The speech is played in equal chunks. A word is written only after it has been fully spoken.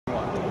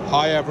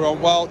Hi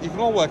everyone. Well, you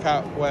can all work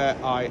out where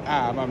I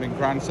am. I'm in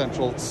Grand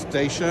Central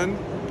Station.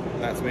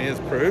 That's me as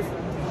proof.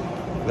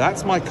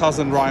 That's my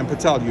cousin Ryan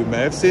Patel. You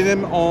may have seen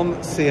him on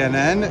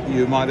CNN.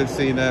 You might have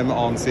seen him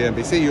on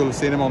CNBC. You'll have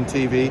seen him on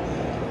TV.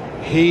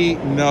 He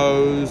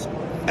knows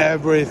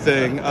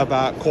everything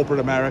about corporate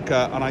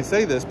America. And I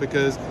say this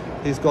because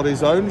he's got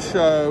his own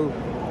show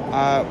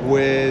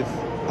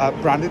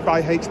branded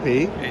by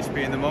HP.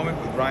 HP in the Moment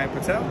with Ryan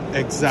Patel.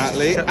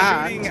 Exactly.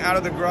 Shooting out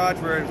of the garage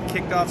where it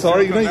kicked off.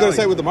 Sorry, you got to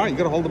say it with the mic. You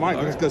got to hold the mic.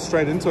 Okay. Let's go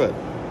straight into it.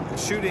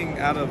 Shooting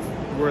out of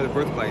where the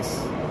birthplace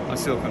of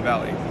Silicon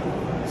Valley.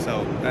 So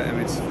I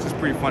mean, it's just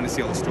pretty fun to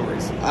see all the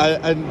stories.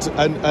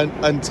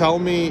 And tell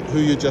me who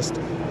you just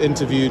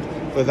interviewed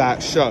for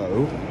that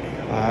show.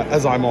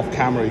 As I'm off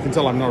camera, you can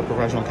tell I'm not a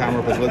professional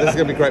camera person, but this is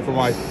going to be great for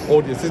my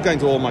audience. This is going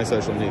to all my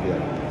social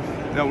media.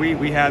 No,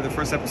 we had the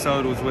first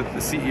episode was with the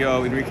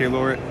CEO Enrique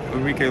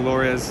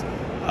Lores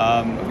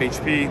of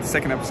HP. The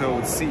second episode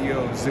was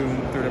CEO of Zoom.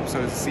 Third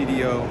episode is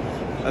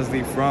CDO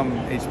Leslie from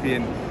HP.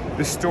 And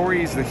the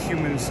stories, the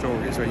human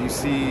stories, right? You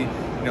see,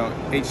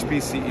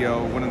 HP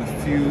CEO, one of the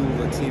few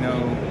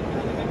Latino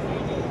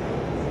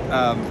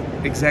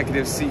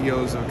executive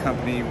CEOs of a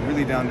company,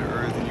 really down to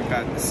earth. And you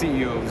got the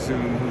CEO of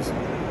Zoom, whose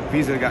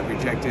visa got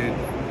rejected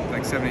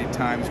like 7-8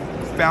 times.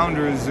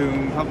 Founder of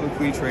Zoom,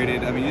 publicly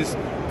traded. I mean, just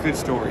good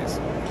stories.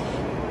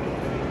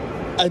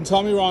 And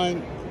tell me,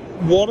 Ryan,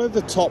 what are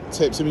the top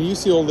tips? I mean, you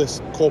see all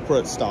this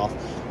corporate stuff.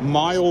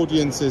 My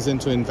audience is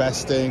into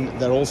investing.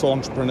 They're also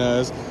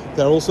entrepreneurs.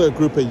 They're also a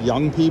group of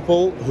young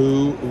people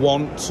who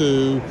want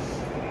to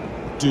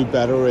do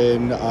better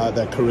in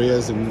their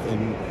careers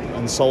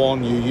and so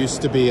on. You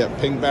used to be at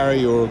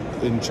Pinkberry. You're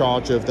in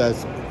charge of their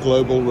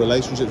global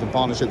relationships and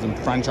partnerships and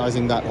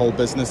franchising that whole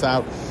business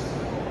out.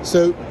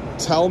 So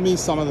tell me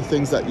some of the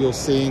things that you're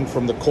seeing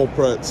from the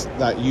corporates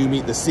that you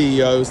meet, the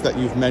CEOs that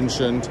you've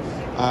mentioned,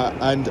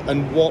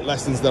 and what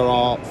lessons there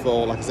are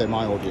for, like I say,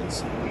 my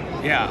audience.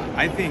 Yeah,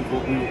 I think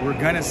what we're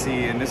going to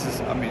see, and this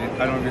is, I mean,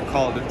 I don't know if you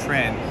call it a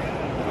trend,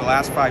 the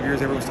last 5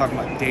 years everyone's talking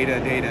about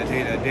data.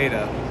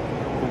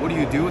 But what do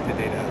you do with the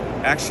data?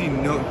 Actually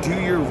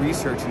do your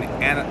research and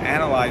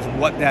analyze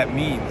what that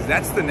means.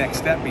 That's the next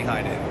step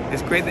behind it.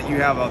 It's great that you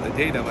have all the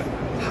data, but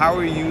how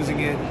are you using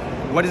it?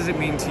 What does it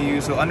mean to you?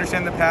 So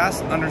understand the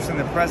past, understand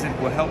the present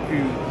will help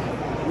you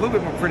a little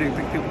bit more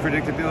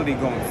predictability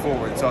going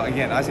forward. So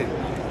again, I say,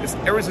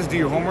 everyone says do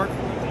your homework,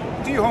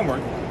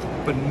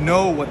 but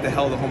know what the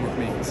hell the homework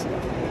means.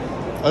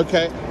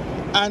 Okay.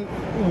 And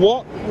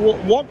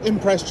what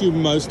impressed you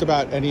most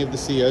about any of the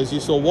CEOs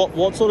you saw?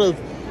 What sort of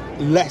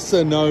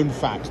lesser known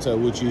factor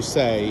would you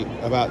say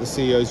about the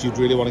CEOs you'd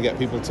really want to get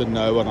people to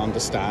know and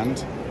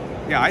understand?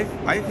 Yeah,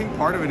 I think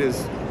part of it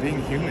is being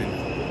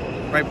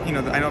human, right?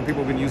 I know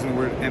people have been using the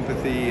word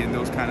empathy and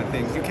those kind of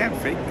things. You can't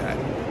fake that,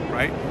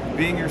 right?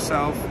 Being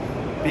yourself,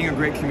 being a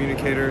great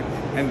communicator,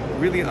 and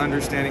really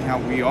understanding how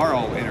we are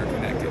all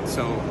interconnected.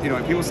 So,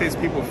 people say it's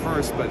people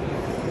first, but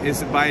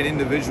it's by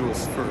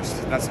individuals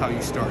first. That's how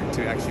you start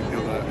to actually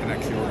build an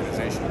actual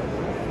organization.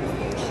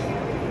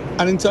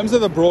 And in terms of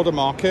the broader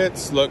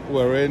markets, look,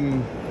 we're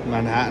in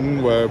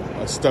Manhattan, we're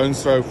a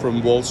stone's throw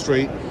from Wall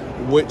Street.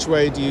 Which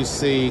way do you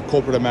see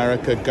corporate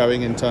America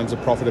going in terms of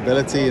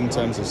profitability, in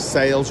terms of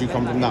sales? You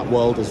come from that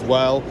world as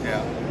well.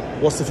 Yeah.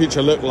 What's the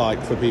future look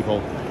like for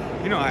people?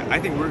 I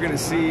think we're going to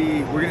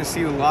see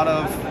a lot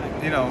of,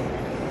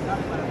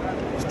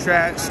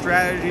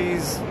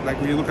 strategies, like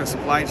when you look at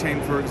supply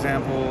chain, for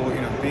example,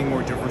 being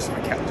more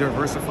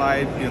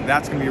diversified,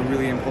 that's going to be a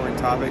really important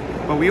topic.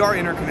 But we are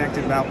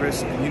interconnected,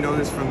 Alpesh. You know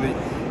this from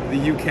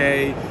the UK,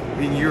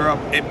 in Europe.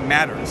 It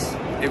matters.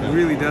 It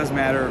really does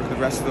matter, the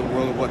rest of the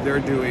world, what they're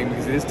doing,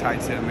 because it is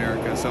tied to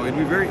America. So it'd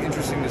be very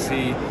interesting to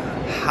see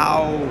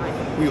how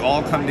we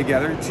all come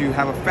together to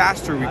have a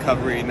faster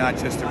recovery, not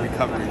just a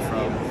recovery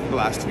from the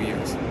last 2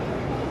 years.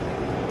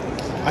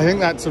 I think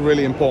that's a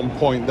really important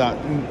point, that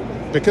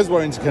because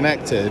we're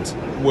interconnected,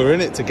 we're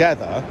in it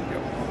together,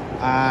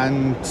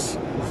 and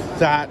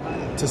that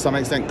to some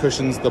extent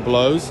cushions the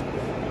blows,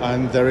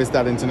 and there is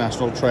that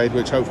international trade,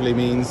 which hopefully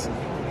means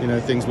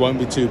things won't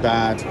be too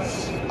bad.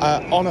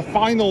 On a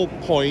final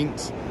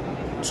point,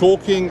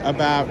 talking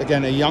about,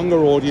 again, a younger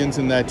audience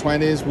in their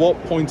 20s,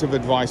 what point of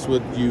advice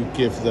would you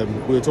give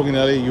them? We were talking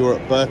earlier, you were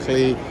at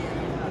Berkeley,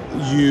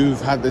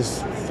 you've had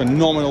this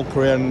phenomenal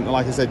career, and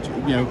like I said,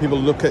 people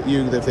look at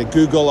you, if they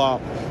Google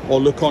up or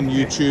look on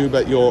YouTube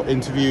at your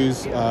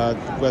interviews,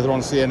 whether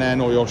on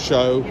CNN or your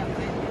show,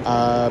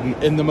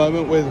 In the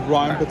Moment with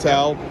Ryan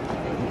Patel,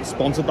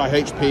 sponsored by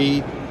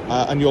HP,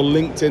 and your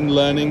LinkedIn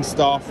learning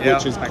stuff,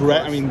 which is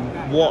great. I mean,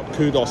 what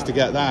kudos to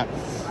get that.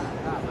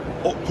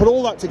 Put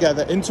all that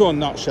together into a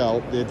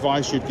nutshell, the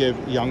advice you'd give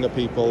younger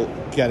people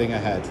getting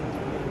ahead.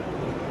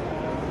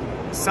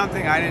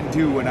 Something I didn't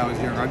do when I was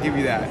younger, I'll give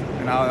you that,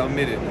 and I'll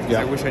admit it, because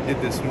I wish I did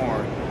this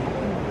more.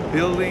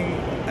 Building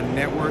a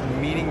network,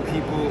 meeting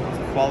people of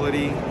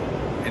quality,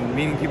 and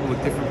meeting people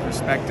with different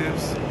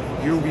perspectives.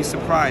 You'll be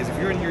surprised, if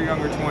you're in your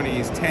younger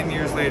 20s, 10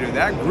 years later,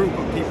 that group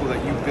of people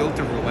that you built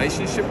a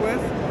relationship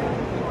with,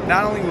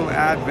 not only will it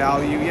add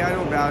value, it'll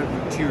add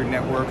value to your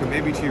network or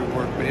maybe to your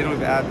work, but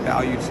it'll add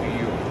value to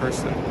you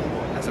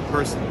as a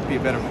person, be a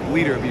better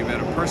leader, be a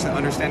better person,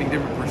 understanding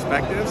different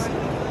perspectives.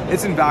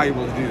 It's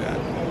invaluable to do that.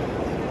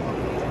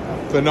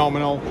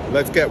 Phenomenal.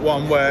 Let's get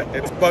one where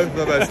it's both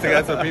of us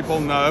together so people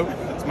know.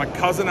 It's my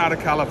cousin out of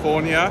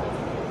California.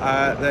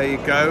 There you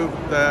go.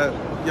 The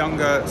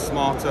younger,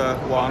 smarter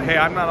one. Hey,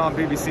 I'm not on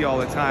BBC all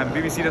the time.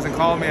 BBC doesn't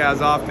call me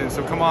as often,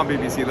 so come on,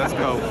 BBC, let's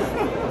go.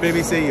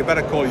 BBC, you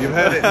better call. You've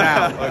heard it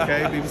now,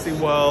 okay? BBC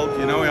World,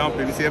 you know we are,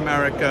 BBC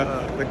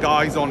America. The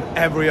guy's on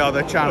every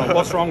other channel.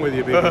 What's wrong with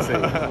you,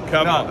 BBC?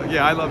 Come on.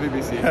 Yeah, I love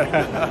BBC.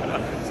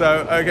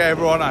 So, okay,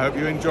 everyone, I hope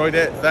you enjoyed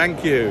it.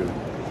 Thank you.